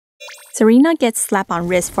Serena gets slap on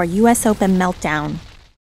wrist for US Open meltdown.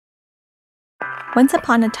 Once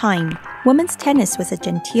upon a time, women's tennis was a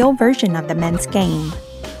genteel version of the men's game.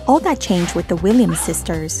 All that changed with the Williams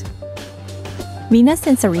sisters. Venus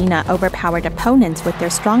and Serena overpowered opponents with their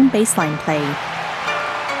strong baseline play,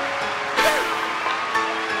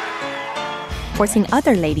 forcing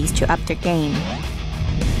other ladies to up their game.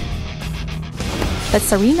 But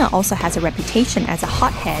Serena also has a reputation as a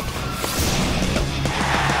hothead.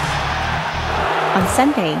 On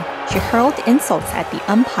Sunday, she hurled insults at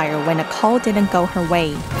the umpire when a call didn't go her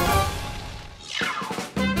way.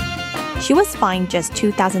 She was fined just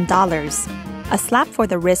 $2,000, a slap for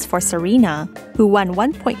the wrist for Serena, who won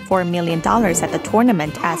 $1.4 million at the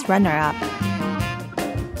tournament as runner-up.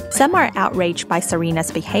 Some are outraged by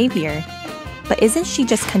Serena's behavior, but isn't she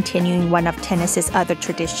just continuing one of tennis's other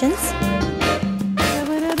traditions?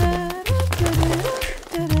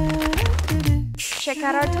 Check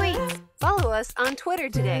out our tweets. Follow us on Twitter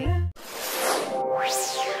today.